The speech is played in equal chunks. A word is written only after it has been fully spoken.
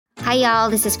Hi, y'all.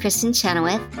 This is Kristen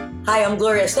Chenoweth. Hi, I'm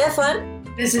Gloria Stefan.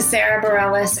 This is Sarah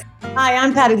Bareilles. Hi,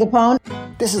 I'm Patti LuPone.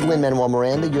 This is Lin-Manuel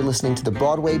Miranda. You're listening to the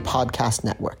Broadway Podcast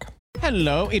Network.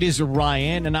 Hello, it is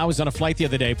Ryan, and I was on a flight the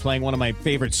other day playing one of my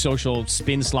favorite social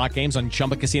spin slot games on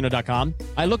ChumbaCasino.com.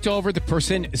 I looked over at the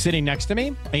person sitting next to me,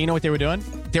 and you know what they were doing?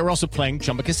 They were also playing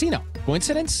Chumba Casino.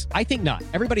 Coincidence? I think not.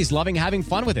 Everybody's loving having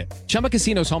fun with it. Chumba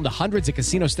Casino is home to hundreds of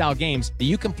casino-style games that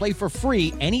you can play for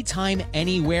free anytime,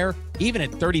 anywhere, even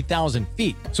at 30,000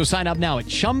 feet. So sign up now at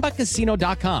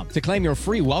ChumbaCasino.com to claim your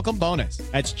free welcome bonus.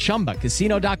 That's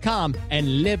ChumbaCasino.com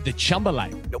and live the Chumba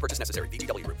life. No purchase necessary.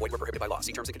 VGW. Void where prohibited by law.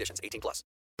 See terms and conditions. 18+.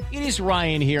 It is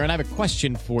Ryan here, and I have a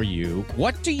question for you.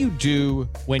 What do you do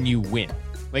when you win?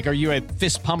 Like, are you a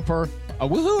fist pumper, a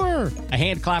woohooer, a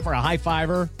hand clapper, a high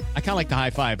fiver? I kind of like the high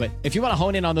five, but if you want to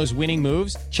hone in on those winning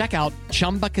moves, check out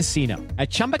Chumba Casino. At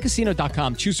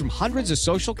ChumbaCasino.com, choose from hundreds of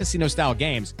social casino-style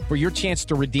games for your chance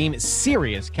to redeem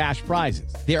serious cash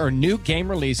prizes. There are new game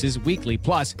releases weekly,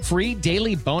 plus free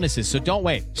daily bonuses, so don't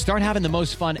wait. Start having the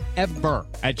most fun ever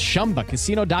at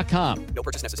ChumbaCasino.com. No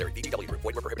purchase necessary. VGW. Void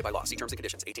where prohibited by law. See terms and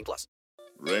conditions. 18+.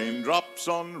 Raindrops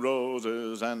on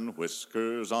roses and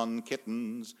whiskers on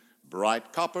kittens,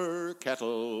 bright copper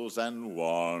kettles and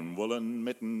warm woolen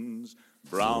mittens,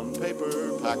 brown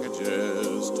paper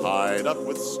packages tied up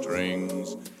with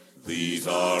strings. These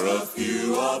are a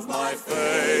few of my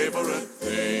favorite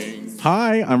things.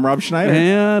 Hi, I'm Rob Schneider.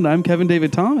 And I'm Kevin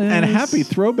David Thomas. And happy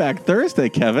Throwback Thursday,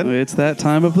 Kevin. It's that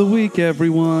time of the week,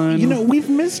 everyone. You know, we've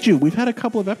missed you. We've had a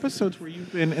couple of episodes where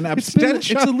you've been in absentia.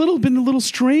 It's been a little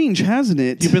strange, hasn't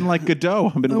it? You've been like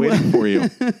Godot. I've been waiting for you.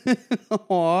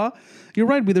 Aw. You're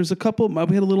right. We had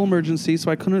a little emergency, so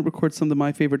I couldn't record some of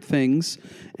my favorite things.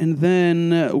 And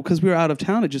then, because we were out of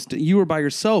town, you were by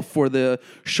yourself for the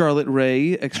Charlotte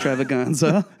Rae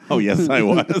extravaganza. Oh, yes, I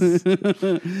was.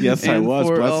 Yes, I was.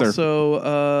 Bless her.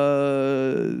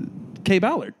 Also, Kay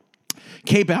Ballard.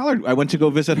 Kay Ballard, I went to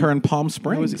go visit her in Palm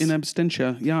Springs. I was in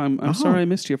absentia. Yeah, I'm sorry I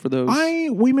missed you for those.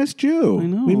 We missed you. I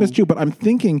know. We missed you, but I'm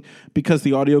thinking because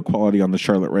the audio quality on the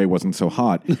Charlotte Rae wasn't so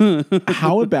hot,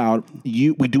 how about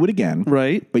we do it again,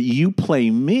 right? But you play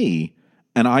me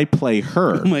and I play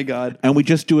her. Oh my God. And we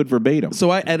just do it verbatim. So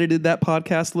I edited that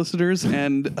podcast, listeners,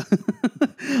 and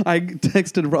I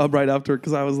texted Rob right after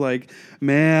because I was like,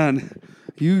 man,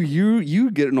 You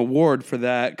get an award for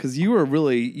that because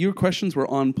your questions were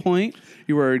on point.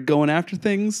 You were going after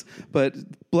things, but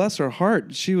bless her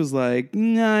heart, she was like,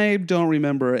 I don't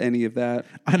remember any of that.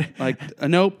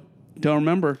 Nope, don't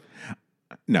remember.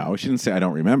 No, she didn't say I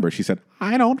don't remember. She said,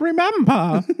 I don't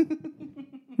remember.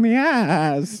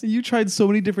 Yes. You tried so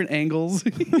many different angles.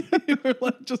 You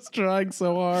were just trying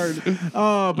so hard.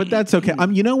 Oh, but that's okay.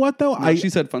 You know what, though? No, she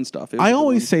said fun stuff. I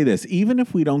always say this. Even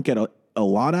if we don't get a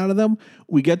lot out of them,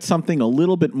 we get something a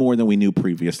little bit more than we knew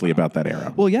previously about that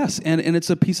era. Well, yes, and it's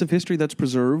a piece of history that's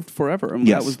preserved forever. And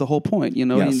yes. That was the whole point. You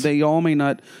know, yes. They all may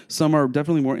not, some are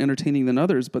definitely more entertaining than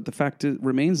others, but the fact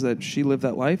remains that she lived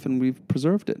that life and we've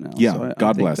preserved it now. Yeah, so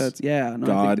God bless.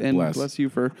 God bless. Bless you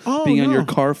for on your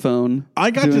car phone.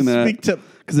 I got to speak to...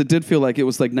 Because it did feel like it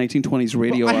was like 1920s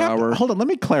radio hour. Hold on, let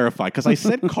me clarify, because I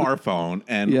said car phone.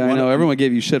 And yeah, I know. Everyone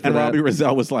gave you shit for that. And Robbie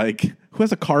Rizal was like, who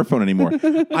has a car phone anymore?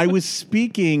 I was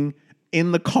speaking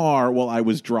in the car while I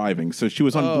was driving. So she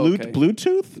was on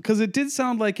Bluetooth? Because it did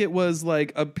sound like it was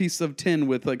like a piece of tin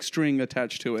with like string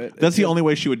attached to it. That's the only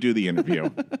way she would do the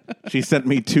interview. She sent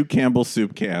me 2 Campbell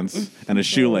soup cans and a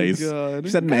shoelace. Oh, God.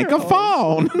 She said, make a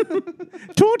phone.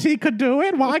 Tootie could do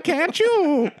it. Why can't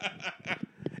you?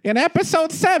 In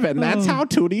episode 7, that's how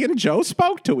Tootie and Joe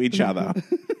spoke to each other.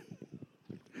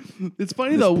 It's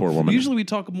funny, though. Usually we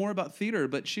talk more about theater,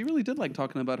 but she really did like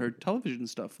talking about her television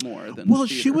stuff more than theater.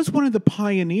 She was one of the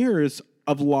pioneers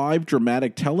of live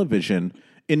dramatic television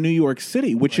in New York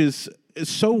City, which is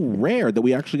so rare that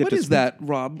we actually get to... What is that,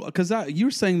 Rob? Because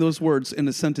you're saying those words in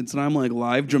a sentence, and I'm like,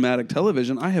 live dramatic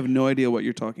television? I have no idea what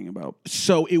you're talking about.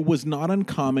 So it was not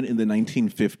uncommon in the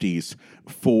 1950s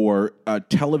for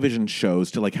television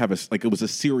shows to like have it was a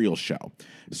serial show.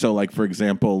 So like, for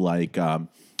example,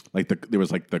 there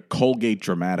was like the Colgate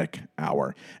Dramatic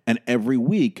Hour, and every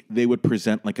week they would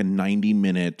present like a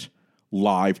 90-minute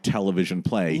live television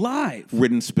play. Live?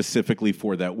 Written specifically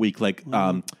for that week. Like,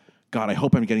 God, I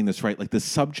hope I'm getting this right. Like the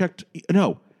subject,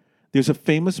 there's a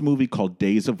famous movie called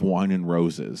Days of Wine and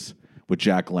Roses with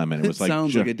Jack Lemmon. It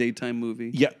sounds like a daytime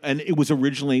movie. Yeah, and it was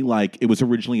originally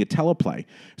a teleplay.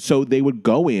 So they would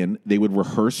go in, they would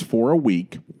rehearse for a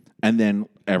week, and then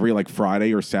every like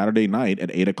Friday or Saturday night at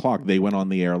 8:00, they went on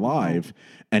the air live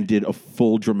and did a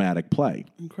full dramatic play.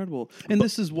 Incredible. And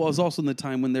this was also in the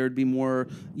time when there would be more,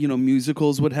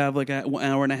 musicals would have like an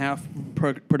hour and a half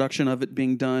production of it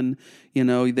being done. And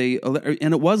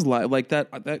it was live, like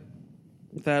that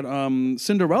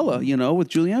Cinderella, with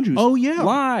Julie Andrews. Oh, yeah.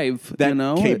 Live.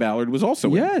 That Kay Ballard was also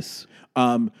in. Yes.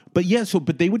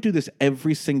 But they would do this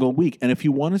every single week. And if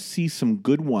you want to see some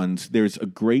good ones, there's a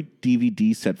great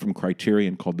DVD set from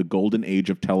Criterion called The Golden Age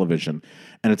of Television,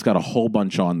 and it's got a whole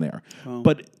bunch on there. Oh.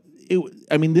 But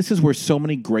this is where so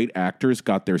many great actors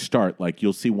got their start. Like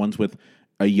you'll see ones with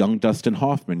a young Dustin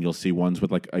Hoffman, you'll see ones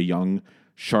with like a young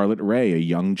Charlotte Rae, a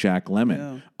young Jack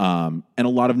Lemmon, and a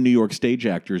lot of New York stage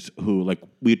actors who, like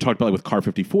we talked about with Car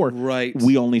 54, right?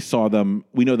 We only saw them,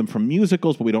 we know them from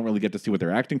musicals, but we don't really get to see what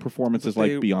their acting performance is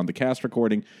like beyond the cast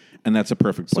recording, and that's a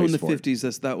perfect place for it. So in the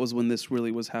 50s, that was when this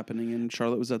really was happening, and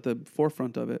Charlotte was at the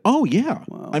forefront of it. Oh, yeah.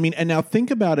 Wow. And now think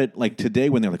about it like today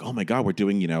when they're like, oh my God, we're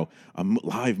doing, a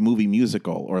live movie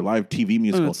musical or a live TV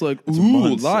musical. And it's like,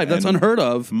 ooh, live, that's unheard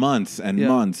of. Months and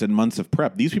months and months of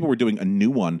prep. These people were doing a new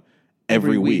one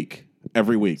every week.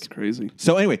 Every week. It's crazy.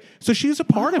 So anyway, she's a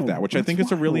part of that, which I think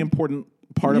is a really important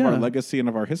part of our legacy and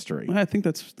of our history. I think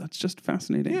that's just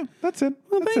fascinating. Yeah, that's it.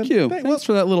 Well, thank you. Thanks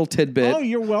for that little tidbit. Oh,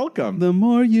 you're welcome. The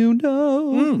more you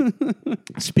know.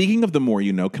 Speaking of the more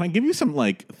you know, can I give you some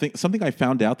something I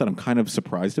found out that I'm kind of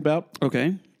surprised about?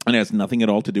 Okay. And it has nothing at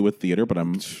all to do with theater, but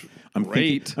I'm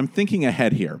thinking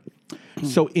ahead here.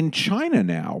 So in China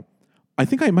now, I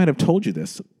think I might have told you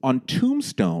this, on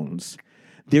tombstones,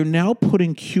 they're now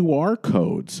putting QR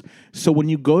codes. So when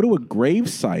you go to a grave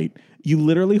site, you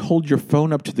literally hold your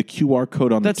phone up to the QR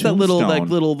code on the tombstone. That's that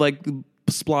little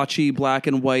splotchy black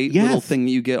and white little thing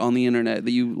that you get on the internet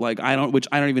that you like. I don't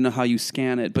even know how you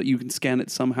scan it, but you can scan it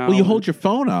somehow. Well, you hold your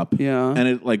phone up, and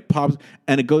it pops,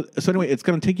 and it goes. So anyway, it's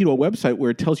going to take you to a website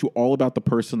where it tells you all about the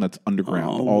person that's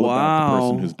underground, about the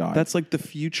person who's died. That's like the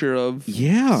future of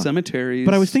cemeteries.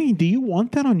 But I was thinking, do you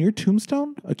want that on your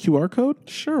tombstone? A QR code?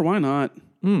 Sure, why not?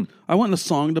 I want a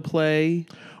song to play.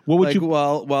 What would you?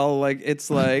 Well, like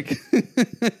it's like,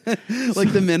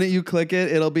 like the minute you click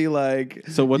it, it'll be like.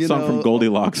 So what song from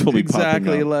Goldilocks will be popping up?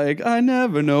 Exactly, like I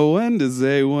never know when to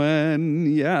say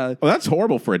when. Yeah. Well, that's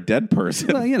horrible for a dead person.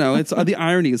 Well, it's the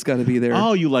irony has got to be there.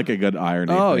 Oh, you like a good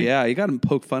irony? Oh thing. yeah, you got to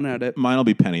poke fun at it. Mine will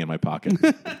be Penny in my pocket.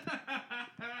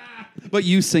 But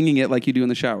you singing it like you do in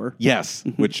the shower. Yes,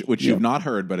 which you've not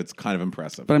heard, but it's kind of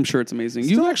impressive. But I'm sure it's amazing.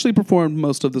 You've actually performed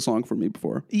most of the song for me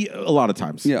before. Yeah, a lot of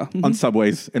times. Yeah. On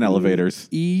subways, in elevators.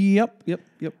 Yep.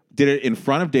 Did it in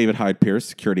front of David Hyde Pierce.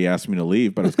 Security asked me to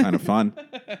leave, but it was kind of fun.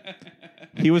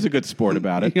 He was a good sport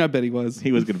about it. Yeah, I bet he was.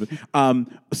 He was good.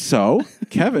 So,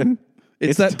 Kevin...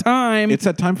 It's that time. It's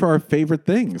that time for our favorite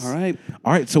things. All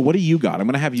right. So what do you got? I'm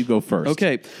going to have you go first.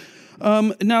 Okay.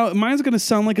 Now, mine's going to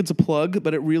sound like it's a plug,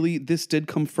 but this did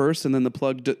come first, and then the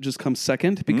plug just comes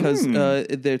second because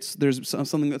there's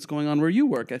something that's going on where you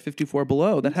work at 54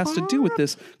 Below that has to do with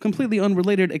this, completely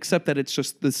unrelated, except that it's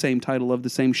just the same title of the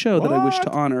same show that I wish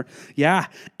to honor. Yeah,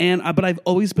 but I've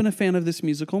always been a fan of this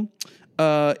musical.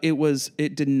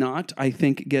 It did not, I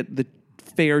think, get the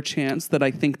fair chance that I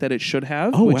think that it should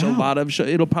have, a lot of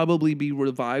it'll probably be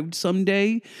revived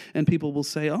someday, and people will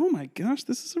say, "Oh my gosh,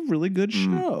 this is a really good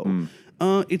show."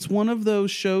 It's one of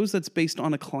those shows that's based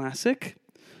on a classic.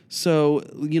 So,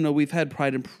 we've had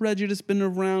Pride and Prejudice been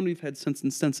around. We've had Sense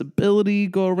and Sensibility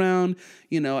go around.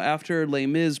 After Les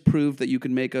Mis proved that you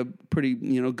could make a pretty,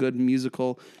 good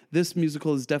musical, this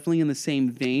musical is definitely in the same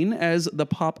vein as the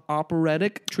pop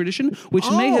operatic tradition, which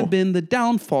may have been the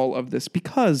downfall of this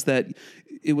because that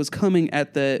it was coming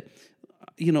at the,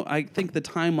 I think the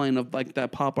timeline of like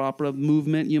that pop opera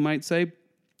movement, you might say.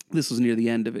 This was near the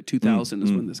end of it. 2000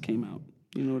 is when this came out.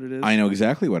 You know what it is? I know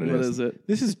exactly what it is. What is it?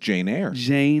 This is Jane Eyre.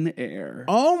 Jane Eyre.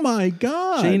 Oh, my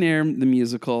God. Jane Eyre, the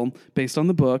musical, based on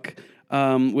the book,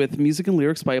 with music and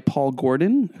lyrics by Paul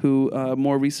Gordon, who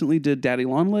more recently did Daddy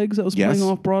Long Legs that was playing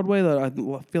off Broadway. That I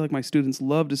feel like my students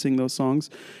love to sing those songs.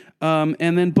 And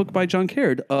then book by John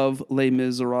Caird of Les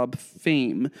Miserables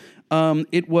fame.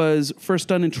 It was first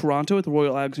done in Toronto at the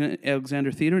Royal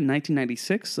Alexander Theatre in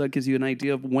 1996. That gives you an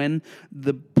idea of when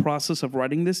the process of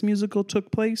writing this musical took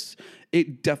place.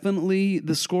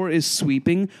 The score is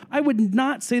sweeping. I would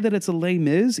not say that it's a Les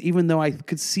Mis, even though I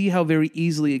could see how very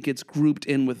easily it gets grouped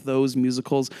in with those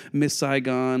musicals, Miss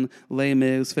Saigon, Les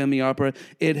Mis, Femme Opera.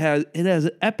 It has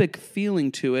an epic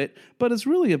feeling to it, but it's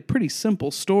really a pretty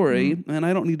simple story, and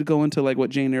I don't need to go into like what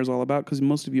Jane Eyre is all about because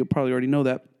most of you probably already know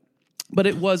that. But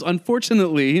it was,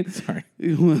 unfortunately... Sorry.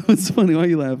 What's funny? Why are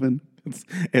you laughing?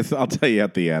 I'll tell you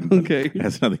at the end. Okay. It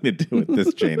has nothing to do with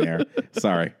this Jane Eyre.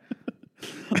 Sorry.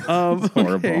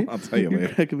 Horrible. Okay. I'll tell you You're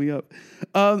later. cracking me up.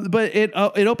 But it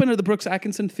opened at the Brooks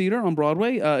Atkinson Theater on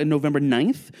Broadway in November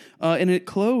 9th, and it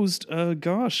closed,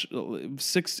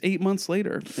 6-8 months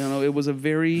later. You know, it was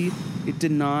it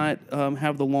did not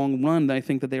have the long run that I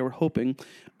think that they were hoping.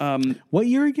 What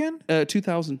year again?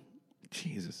 2000.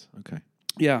 Jesus. Okay.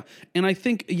 Yeah, and I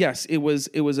think yes, it was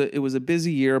a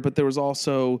busy year, but there was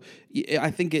also I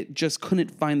think it just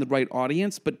couldn't find the right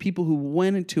audience. But people who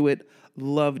went into it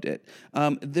loved it.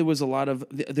 There was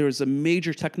a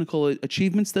major technical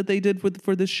achievements that they did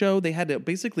for this show. They had to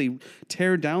basically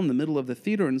tear down the middle of the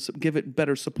theater and give it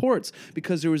better supports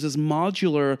because there was this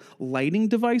modular lighting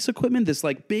device equipment, this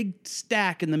like big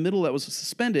stack in the middle that was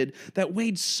suspended that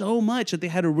weighed so much that they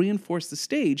had to reinforce the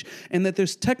stage, and that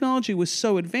this technology was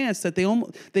so advanced that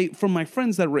they from my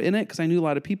friends that were in it, because I knew a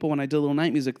lot of people when I did Little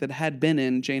Night Music that had been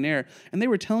in Jane Eyre, and they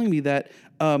were telling me that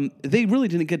they really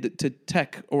didn't get to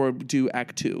tech or do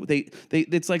Act 2.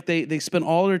 It's like they spent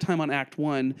all their time on Act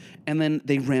 1 and then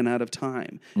they ran out of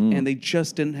time. And they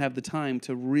just didn't have the time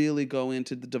to really go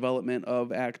into the development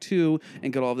of Act 2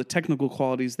 and get all the technical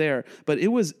qualities there. But it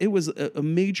was a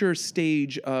major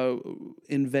stage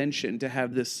invention to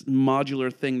have this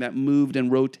modular thing that moved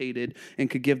and rotated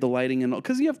and could give the lighting and all.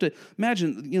 Because you have to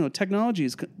imagine, technology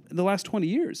is the last 20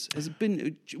 years has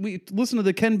been. We listen to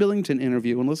the Ken Billington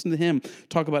interview and listen to him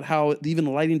talk about how even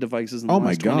the lighting devices in the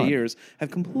last 20 years have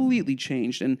completely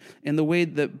changed, and the way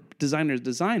that designers'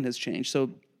 design has changed.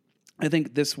 So I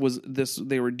think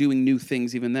they were doing new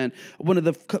things even then. One of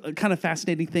the kind of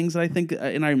fascinating things that I think,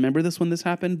 and I remember this when this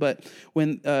happened, but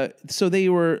so they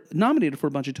were nominated for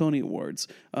a bunch of Tony Awards.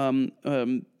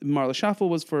 Marla Schaffel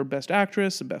was for Best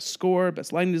Actress, Best Score,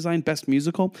 Best Lighting Design, Best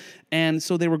Musical, and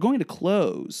so they were going to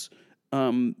close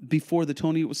before the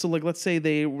Tony, so like let's say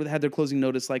they had their closing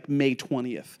notice like May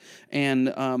 20th,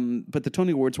 and but the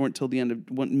Tony Awards weren't till the end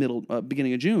of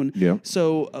beginning of June. Yeah.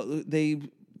 So they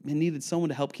needed someone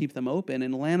to help keep them open,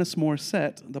 and Alanis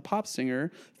Morissette, the pop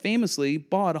singer, famously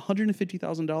bought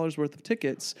 $150,000 worth of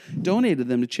tickets, donated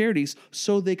them to charities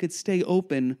so they could stay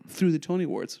open through the Tony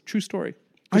Awards. True story.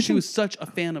 She was such a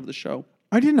fan of the show.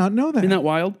 I did not know that. Isn't that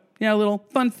wild? Yeah, a little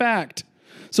fun fact.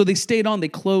 So they stayed on. They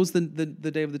closed the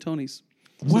day of the Tonys.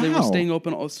 So they were staying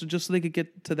open also just so they could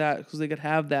get to that, because they could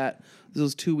have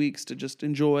those 2 weeks to just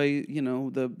enjoy,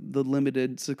 the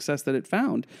limited success that it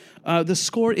found. The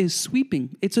score is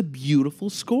sweeping. It's a beautiful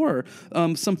score.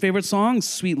 Some favorite songs: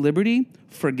 "Sweet Liberty,"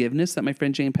 "Forgiveness" that my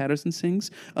friend Jane Patterson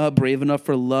sings, "Brave Enough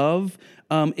for Love."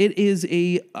 It is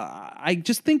I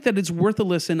just think that it's worth a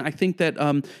listen. I think that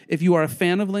if you are a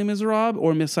fan of Les Miserables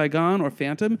or Miss Saigon or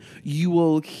Phantom, you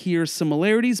will hear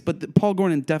similarities, but Paul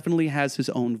Gordon definitely has his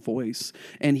own voice.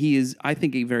 And he is, I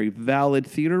think, a very valid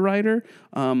theater writer.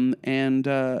 I'm going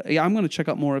to check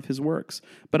out more of his works.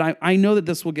 But I know that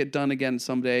this will get done again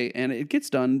someday, and it gets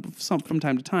done from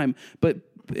time to time. But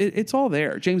it's all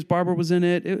there. James Barber was in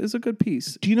it. It was a good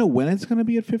piece. Do you know when it's going to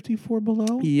be at 54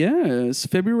 Below? Yes,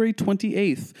 February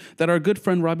 28th. That our good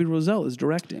friend Robbie Roselle is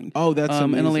directing. Oh, that's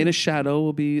amazing. And Elena Shadow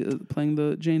will be playing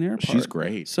the Jane Eyre part. She's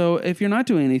great. So if you're not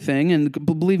doing anything, and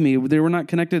believe me, they were not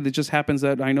connected. It just happens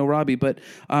that I know Robbie. But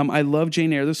I love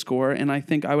Jane Eyre, the score, and I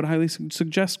think I would highly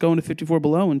suggest going to 54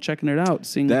 Below and checking it out,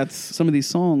 seeing some of these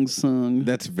songs sung.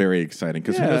 That's very exciting,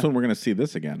 because who knows when we're going to see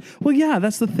this again. Well, yeah,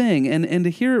 that's the thing, and to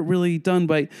hear it really done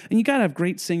by, and you got to have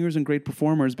great singers and great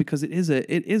performers, because it is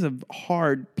a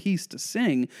hard piece to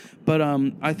sing, but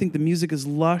I think the music is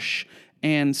lush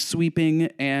and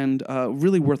sweeping and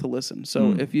really worth a listen.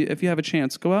 So if you have a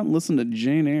chance, go out and listen to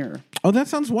Jane Eyre. Oh, that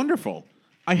sounds wonderful.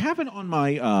 I have it on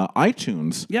my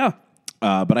iTunes. Yeah.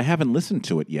 But I haven't listened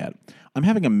to it yet. I'm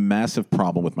having a massive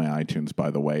problem with my iTunes,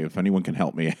 by the way, if anyone can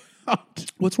help me out.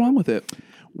 What's wrong with it?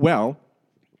 Well,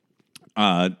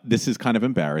 this is kind of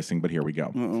embarrassing, but here we go.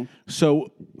 Uh-oh.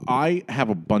 So I have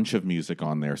a bunch of music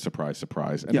on there, surprise,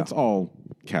 surprise, and it's all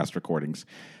cast recordings.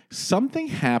 Something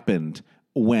happened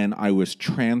when I was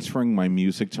transferring my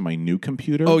music to my new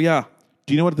computer. Oh, yeah.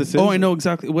 Do you know what this is? Oh, I know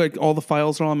exactly. Like, all the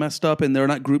files are all messed up, and they're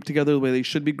not grouped together the way they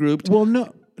should be grouped. Well,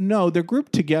 no, they're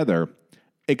grouped together,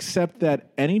 except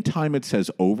that anytime it says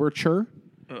overture,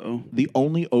 the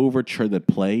only overture that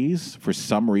plays, for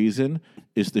some reason,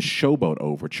 is the Showboat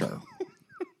overture.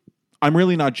 I'm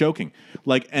really not joking.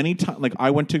 Like, anytime, like,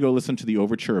 I went to go listen to the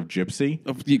overture of Gypsy.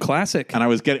 Of the classic. And I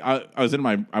was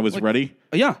ready.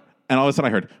 Yeah. And all of a sudden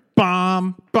I heard,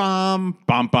 bom, bom,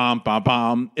 bom, bom, bom,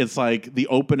 bom. It's like the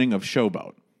opening of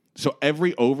Showboat. So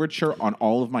every overture on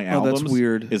all of my albums that's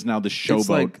weird. is now the Showboat it's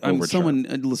like, overture. Someone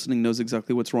listening knows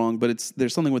exactly what's wrong, but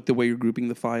there's something with the way you're grouping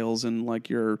the files and like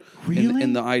your Really?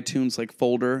 in the iTunes like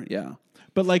folder. Yeah.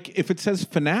 But like if it says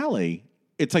finale,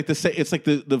 It's like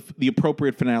the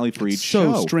appropriate finale for each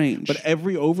so show. strange. But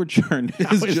every overture now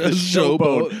is the just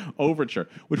Showboat overture,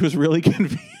 which was really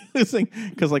confusing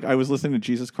because like I was listening to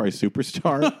Jesus Christ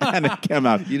Superstar and it came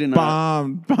out. You didn't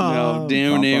bomb, bomb,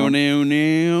 No,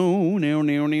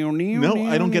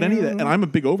 I don't get any of that, and I'm a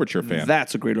big overture fan.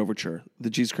 That's a great overture. The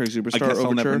Jesus Christ Superstar I guess overture.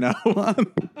 I'll never know.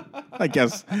 I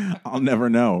guess I'll never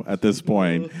know at this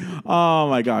point. Oh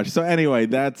my gosh! So anyway,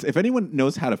 that's if anyone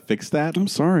knows how to fix that. I'm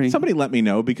sorry. Somebody let me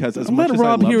know because as Let much as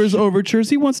Rob I love hear his overtures.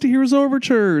 He wants to hear his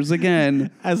overtures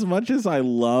again. as much as I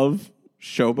love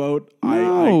Showboat,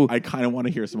 No. I kind of want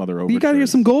to hear some other overtures. You got to hear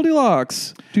some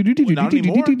Goldilocks. Not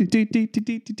anymore.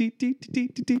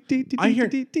 I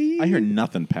hear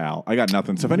nothing, pal. I got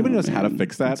nothing. So if anybody knows how to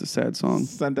fix that, It's a sad song.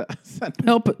 send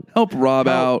Help Rob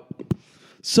out.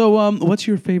 So, what's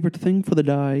your favorite thing for the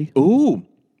die? Ooh.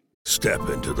 Step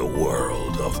into the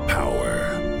world of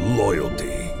power,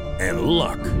 loyalty, and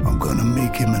luck. I'm gonna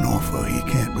make him an offer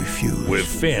he can't refuse. With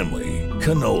family,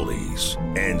 cannolis,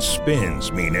 and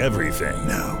spins mean everything.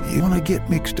 Now, you wanna get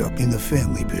mixed up in the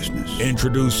family business.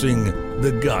 Introducing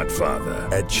The Godfather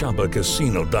at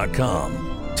ChumbaCasino.com.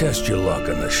 Test your luck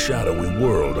in the shadowy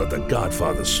world of The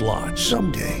Godfather slot.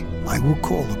 Someday, I will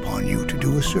call upon you to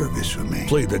do a service for me.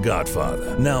 Play The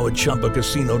Godfather now at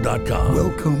ChumbaCasino.com.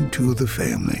 Welcome to the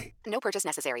family. No purchase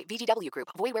necessary. VGW Group.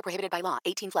 Void where prohibited by law.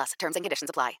 18+. Terms and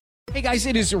conditions apply. Hey guys,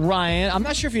 it is Ryan. I'm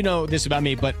not sure if you know this about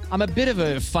me, but I'm a bit of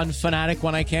a fun fanatic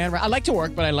when I can. I like to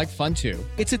work, but I like fun too.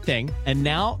 It's a thing. And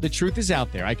now the truth is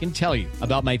out there. I can tell you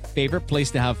about my favorite place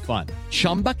to have fun.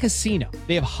 Chumba Casino.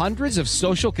 They have hundreds of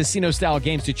social casino style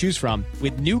games to choose from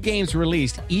with new games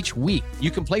released each week.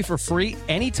 You can play for free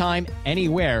anytime,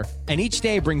 anywhere. And each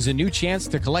day brings a new chance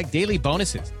to collect daily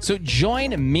bonuses. So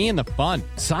join me in the fun.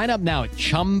 Sign up now at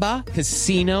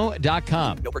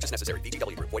ChumbaCasino.com. No purchase necessary.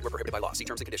 VGW Group. Void where prohibited by law. See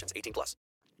terms and conditions. 18+.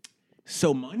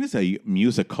 So mine is a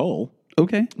musical.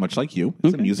 Okay. Much like you.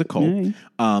 It's a Okay. musical. Yay.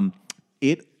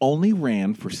 It only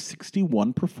ran for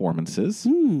 61 performances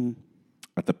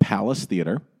at the Palace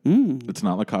Theater. It's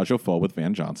not La Cage aux Folles with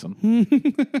Van Johnson.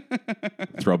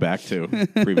 Throwback to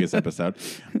previous episode.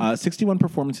 61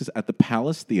 performances at the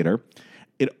Palace Theater.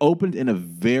 It opened in a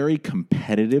very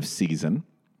competitive season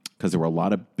because there were a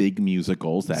lot of big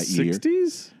musicals that year.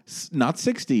 60s? Not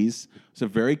 60s. It's a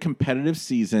very competitive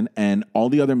season, and all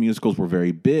the other musicals were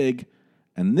very big,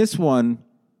 and this one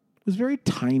was very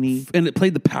tiny. And it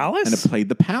played the Palace? And it played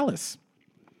the Palace.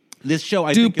 This show,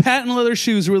 I Do think... patent leather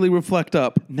shoes really reflect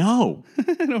up? No.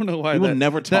 I don't know why We will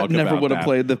never talk that never about would have that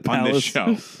played the on this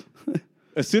Palace. show.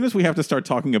 As soon as we have to start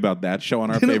talking about that show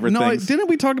on our favorite things... Didn't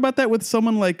we talk about that with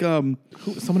someone like...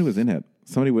 Somebody was in it.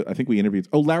 I think we interviewed...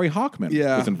 Oh, Larry Hockman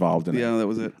was involved in it. Yeah, that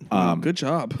was it. Good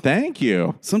job. Thank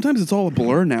you. Sometimes it's all a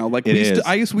blur now. Like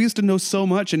It we used to know so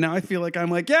much, and now I feel like I'm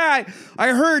like, yeah, I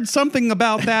heard something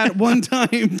about that one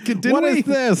time. What is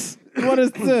this? What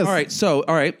is this? All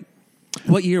right.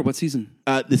 What year? What season?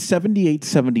 The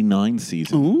 78-79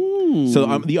 season. Ooh.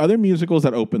 So the other musicals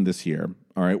that opened this year,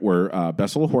 all right, were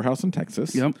Best Little Whorehouse in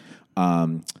Texas. Yep.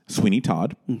 Sweeney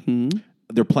Todd. Mm-hmm.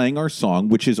 They're playing our song,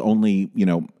 which is only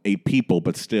 8 people,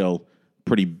 but still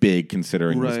pretty big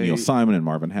considering it was Right. Neil Simon and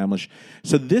Marvin Hamlish.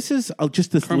 So this is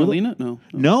just this Carmelina?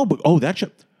 No, but that show.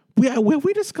 Have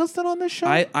we discussed that on this show?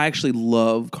 I actually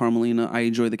love Carmelina. I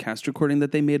enjoy the cast recording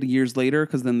that they made years later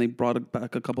because then they brought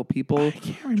back a couple people. I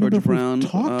can't remember Georgia if we've Brown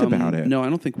talked about it. No, I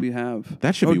don't think we have.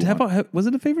 That should be one. Was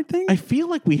it a favorite thing? I feel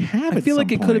like we have. I feel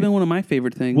like it could have been one of my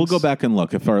favorite things. We'll go back and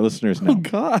look if our listeners know. Oh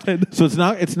God! So it's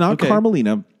not Okay.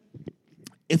 Carmelina.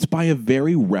 It's by a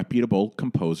very reputable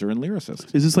composer and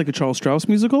lyricist. Is this like a Charles Strauss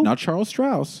musical? Not Charles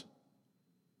Strauss.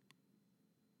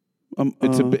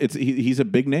 He's a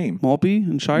big name. Maltby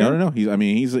and Shire? No. He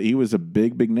was a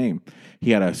big name.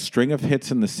 He had a string of hits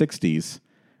in the 60s,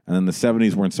 and then the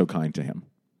 70s weren't so kind to him.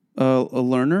 A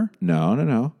learner?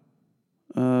 No.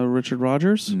 Richard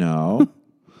Rogers? No.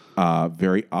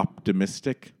 Very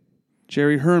optimistic.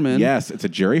 Jerry Herman? Yes, it's a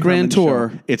Jerry Grand Herman Tour.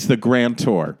 show. It's the Grand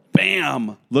Tour.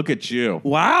 Bam! Look at you.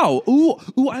 Wow. Ooh,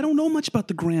 I don't know much about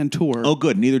the Grand Tour. Oh,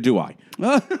 good. Neither do I.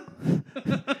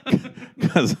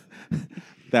 Because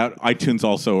that iTunes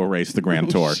also erased the Grand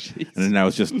Tour. And now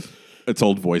it's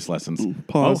old voice lessons.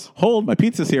 Pause. Oh, hold, my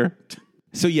pizza's here.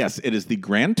 So yes, it is the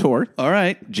Grand Tour. All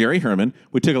right. Jerry Herman.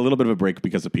 We took a little bit of a break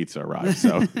because the pizza arrived.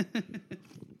 So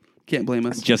Can't blame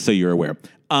us. just so you're aware.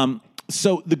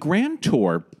 So the Grand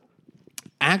Tour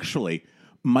actually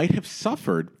might have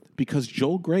suffered because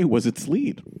Joel Grey was its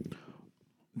lead.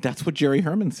 That's what Jerry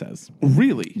Herman says.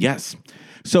 Really? Yes.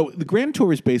 So the Grand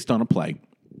Tour is based on a play.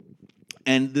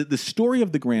 And the story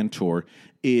of the Grand Tour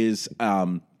is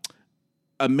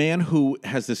a man who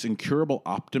has this incurable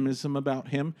optimism about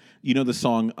him. You know the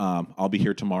song I'll Be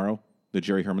Here Tomorrow, the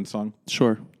Jerry Herman song?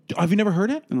 Sure. Have you never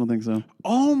heard it? I don't think so.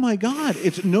 Oh my God.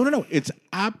 It's no. It's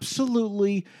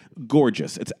absolutely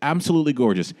gorgeous. It's absolutely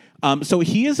gorgeous. So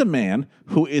he is a man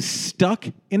who is stuck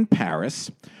in Paris.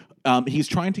 He's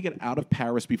trying to get out of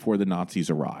Paris before the Nazis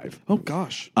arrive. Oh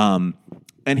gosh. And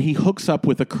he hooks up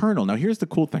with a colonel. Now here's the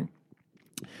cool thing.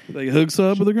 Like hooks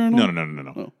up with a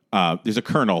colonel? No. There's a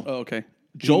colonel. Oh, okay.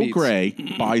 Joel Grey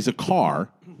buys a car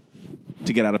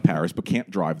to get out of Paris, but can't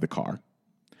drive the car.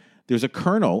 There's a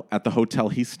colonel at the hotel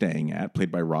he's staying at,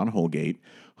 played by Ron Holgate,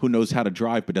 who knows how to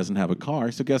drive but doesn't have a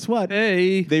car. So guess what?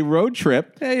 Hey. They road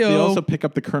trip. Hey-o. They also pick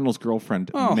up the colonel's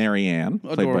girlfriend, Mary Ann,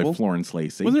 played adorable. by Florence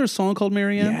Lacey. Wasn't there a song called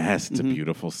Mary Ann? Yes, it's a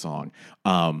beautiful song.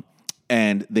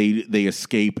 And they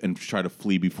escape and try to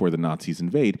flee before the Nazis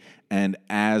invade. And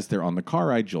as they're on the car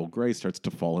ride, Joel Grey starts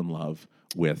to fall in love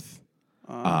with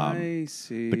I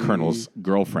see. the colonel's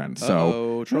girlfriend.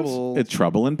 So trouble. It's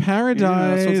trouble in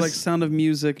paradise. Yeah, so it's like Sound of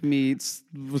Music meets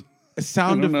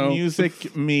Sound of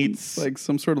Music meets like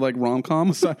some sort of like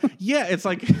rom-com. Yeah, it's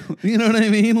like you know what I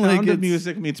mean. Sound Like of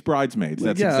Music meets Bridesmaids.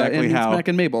 That's yeah, exactly and how Mac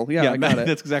and Mabel. Yeah, I got it.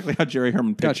 That's exactly how Jerry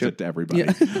Herman pitched it to everybody.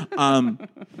 Yeah.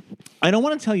 I don't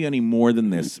want to tell you any more than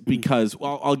this because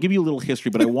I'll give you a little history,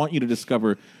 but I want you to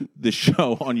discover the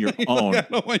show on your own. I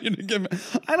don't want you to give.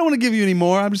 I don't want to give you any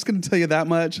more. I'm just going to tell you that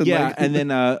much. And and then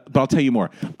but I'll tell you more.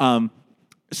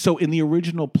 So in the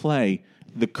original play,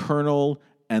 the Colonel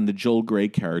and the Joel Grey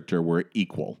character were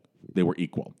equal. They were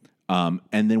equal. And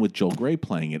then with Joel Grey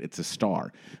playing it, it's a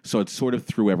star. So it's sort of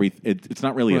through it's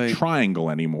not really a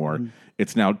triangle anymore.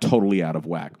 It's now totally out of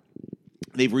whack.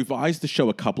 They've revised the show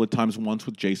a couple of times. Once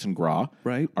with Jason Gra,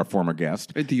 our former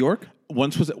guest, at the York.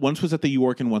 Once was at the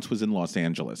York, and once was in Los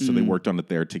Angeles. So they worked on it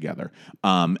there together.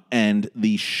 And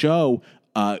the show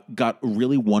got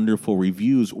really wonderful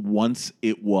reviews once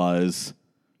it was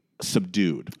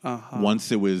subdued.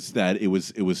 Once it was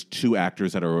two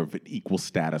actors that are of equal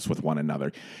status with one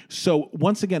another. So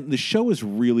once again, the show is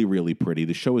really, really pretty.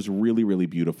 The show is really, really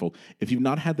beautiful. If you've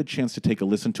not had the chance to take a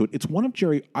listen to it, it's one of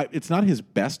it's not his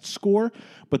best score,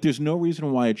 but there's no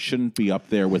reason why it shouldn't be up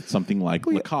there with something like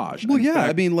Lacage. Well, yeah,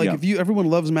 I mean, like if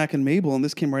everyone loves Mac and Mabel, and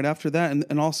this came right after that,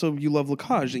 and also you love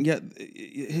Lacage, and yet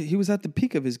he was at the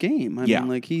peak of his game. I mean,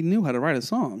 like he knew how to write a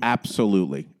song.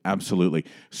 Absolutely.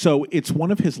 So it's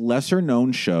one of his lesser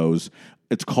known shows.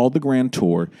 It's called The Grand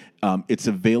Tour. It's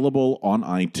available on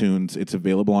iTunes. It's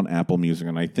available on Apple Music.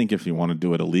 And I think if you want to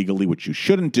do it illegally, which you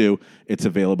shouldn't do, it's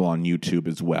available on YouTube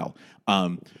as well.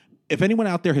 If anyone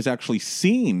out there has actually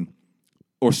seen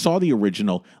or saw the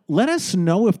original, let us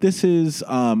know if this is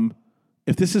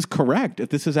correct, if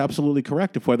this is absolutely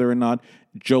correct, if whether or not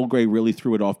Joel Grey really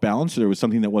threw it off balance or there was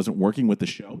something that wasn't working with the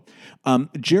show.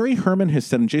 Jerry Herman has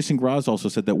said, and Jason Graz also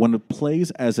said, that when it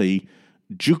plays as a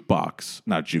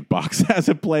as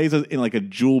it plays in like a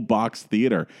jewel box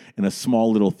theater, in a small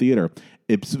little theater,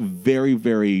 it's very,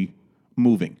 very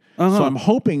moving. So I'm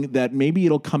hoping that maybe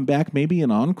it'll come back, maybe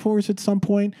in encores at some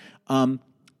point, and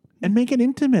make it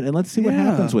intimate, and let's see what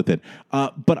happens with it.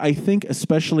 But I think,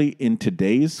 especially in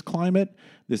today's climate,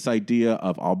 this idea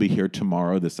of I'll be here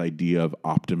tomorrow, this idea of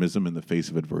optimism in the face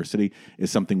of adversity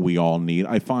is something we all need.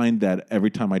 I find that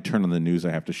every time I turn on the news,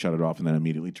 I have to shut it off and then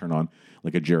immediately turn on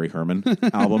like a Jerry Herman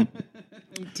album.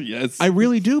 Yes. I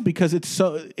really do, because it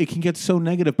can get so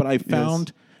negative, but I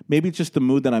found, maybe it's just the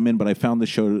mood that I'm in, but I found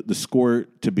the score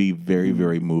to be very,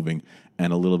 very moving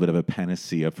and a little bit of a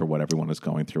panacea for what everyone is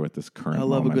going through at this current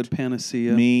moment. I love a good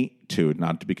panacea. Me too,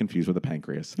 not to be confused with a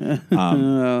pancreas.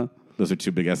 Those are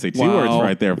two big SAT words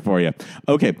right there for you.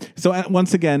 Okay, so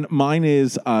once again, mine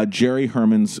is Jerry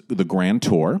Herman's The Grand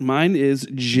Tour. Mine is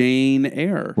Jane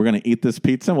Eyre. We're going to eat this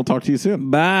pizza, and we'll talk to you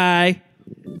soon. Bye.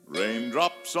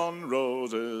 Raindrops on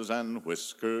roses and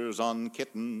whiskers on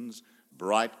kittens,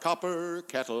 bright copper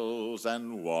kettles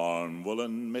and warm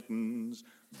woolen mittens,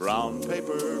 brown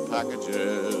paper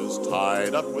packages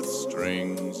tied up with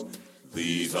strings.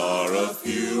 These are a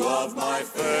few of my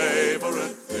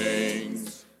favorite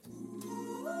things.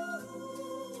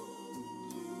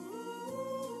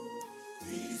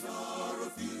 These are a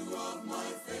few of my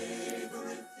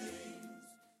favorite things.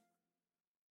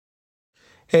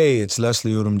 Hey, it's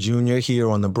Leslie Odom Jr. here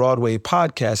on the Broadway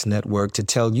Podcast Network to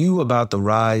tell you about the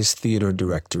Rise Theater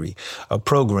Directory, a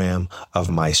program of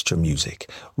Maestro Music.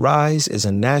 Rise is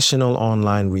a national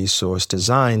online resource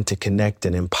designed to connect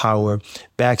and empower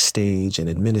backstage and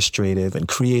administrative and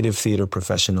creative theater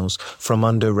professionals from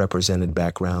underrepresented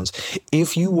backgrounds.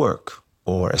 If you work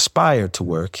or aspire to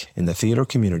work in the theater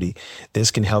community,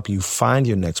 this can help you find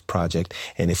your next project.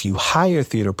 And if you hire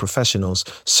theater professionals,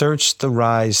 search the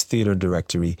Rise Theater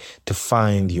directory to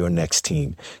find your next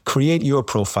team. Create your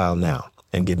profile now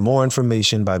and get more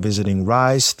information by visiting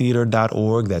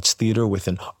risetheater.org. That's theater with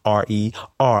an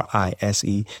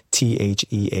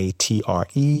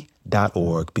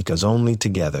RERISETHEATRE.org, because only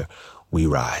together we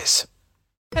rise.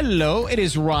 Hello, it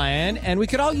is Ryan, and we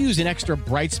could all use an extra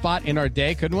bright spot in our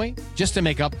day, couldn't we? Just to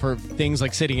make up for things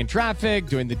like sitting in traffic,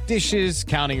 doing the dishes,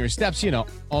 counting your steps, you know,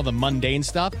 all the mundane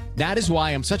stuff. That is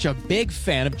why I'm such a big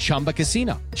fan of Chumba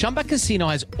Casino. Chumba Casino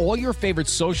has all your favorite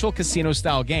social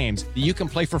casino-style games that you can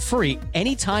play for free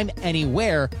anytime,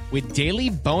 anywhere with daily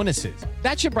bonuses.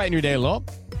 That should brighten your day a little.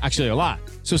 Actually, a lot.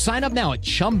 So sign up now at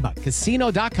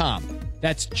ChumbaCasino.com.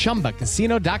 That's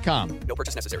ChumbaCasino.com. No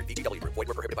purchase necessary. VGW Group. Void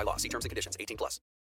where prohibited by law. See terms and conditions. 18+.